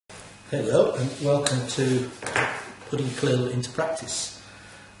Hello and welcome to Putting CLIL into Practice,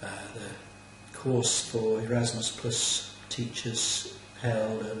 the course for Erasmus Plus teachers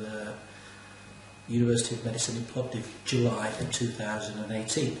held at the University of Medicine in Plovdiv, July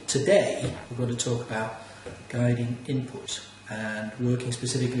 2018. Today we're going to talk about guiding input and working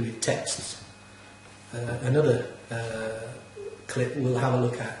specifically with texts. Another clip we'll have a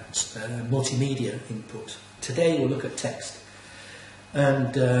look at multimedia input. Today we'll look at text.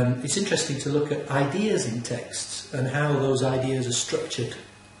 And it's interesting to look at ideas in texts and how those ideas are structured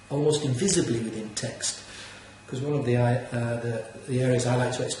almost invisibly within text. Because one of the areas I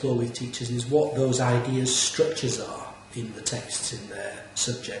like to explore with teachers is what those ideas' structures are in the texts in their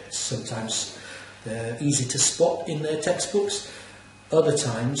subjects. Sometimes they're easy to spot in their textbooks, other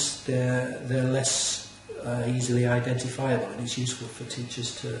times they're less easily identifiable, and it's useful for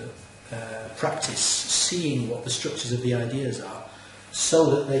teachers to practice seeing what the structures of the ideas are,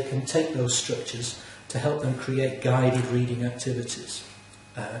 so that they can take those structures to help them create guided reading activities.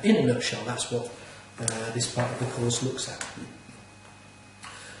 In a nutshell, that's what this part of the course looks at.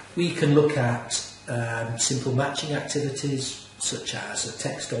 We can look at simple matching activities, such as a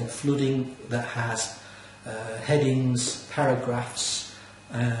text on flooding that has headings, paragraphs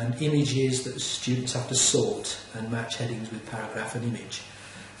and images that students have to sort and match headings with paragraph and image.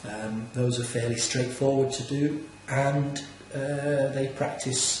 Those are fairly straightforward to do, and they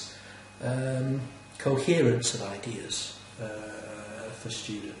practice coherence of ideas for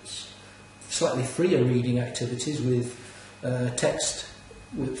students. Slightly freer reading activities with text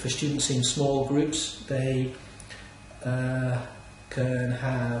for students in small groups. They can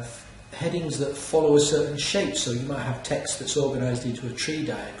have headings that follow a certain shape, so you might have text that's organised into a tree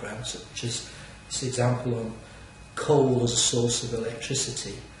diagram, such as this example on coal as a source of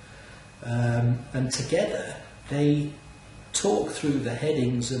electricity. And together they talk through the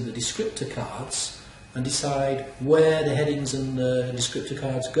headings and the descriptor cards and decide where the headings and the descriptor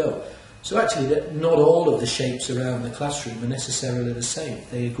cards go. So actually not all of the shapes around the classroom are necessarily the same.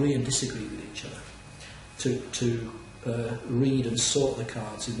 They agree and disagree with each other to read and sort the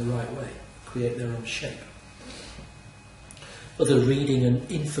cards in the right way, create their own shape. Other reading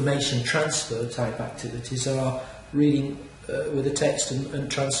and information transfer type activities are reading with a text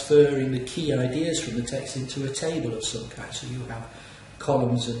and transferring the key ideas from the text into a table of some kind. So you have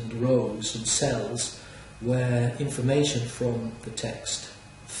columns and rows and cells where information from the text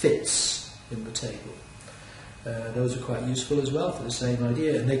fits in the table. Those are quite useful as well for the same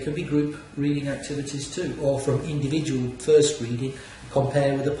idea, and they can be group reading activities too, or from individual first reading,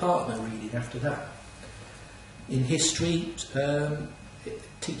 compare with a partner reading after that. In history,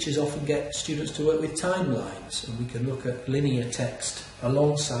 teachers often get students to work with timelines, and we can look at linear text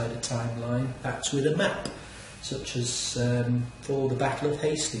alongside a timeline, perhaps with a map, such as for the Battle of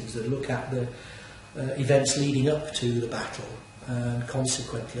Hastings, that look at the events leading up to the battle and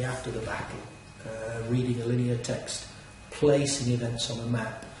consequently after the battle, reading a linear text, placing events on a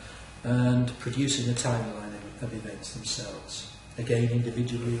map and producing a timeline of events themselves, again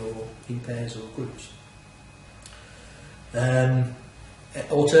individually or in pairs or groups.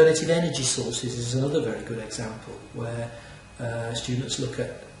 Alternative energy sources is another very good example, where students look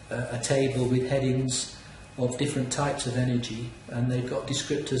at a table with headings of different types of energy, and they've got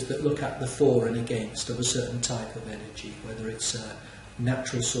descriptors that look at the for and against of a certain type of energy, whether it's a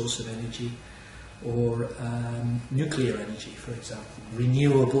natural source of energy or nuclear energy, for example,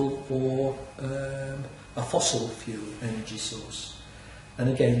 renewable or a fossil fuel energy source. And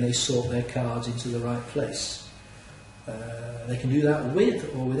again, they sort their cards into the right place. They can do that with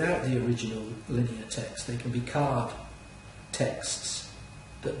or without the original linear text. They can be card texts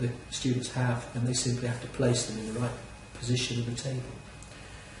that the students have, and they simply have to place them in the right position of the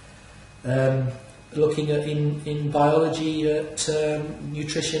table. Looking at in biology at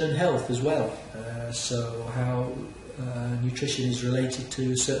nutrition and health as well. So how nutrition is related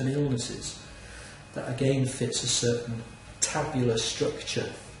to certain illnesses. That again fits a certain tabular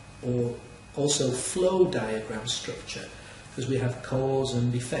structure, or also flow diagram structure, because we have cause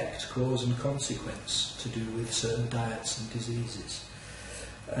and effect, cause and consequence to do with certain diets and diseases.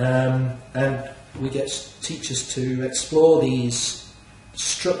 And we get teachers to explore these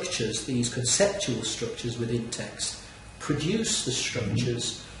structures, these conceptual structures within text, produce the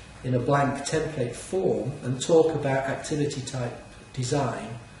structures in a blank template form, and talk about activity type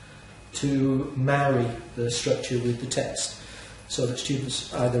design to marry the structure with the text, so that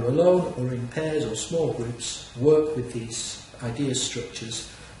students, either alone or in pairs or small groups, work with these idea structures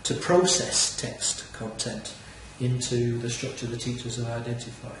to process text content into the structure the teachers have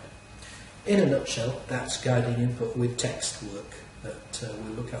identified. In a nutshell, that's guiding input with text work. that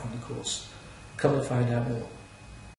we'll look at on the course. Come and find out more.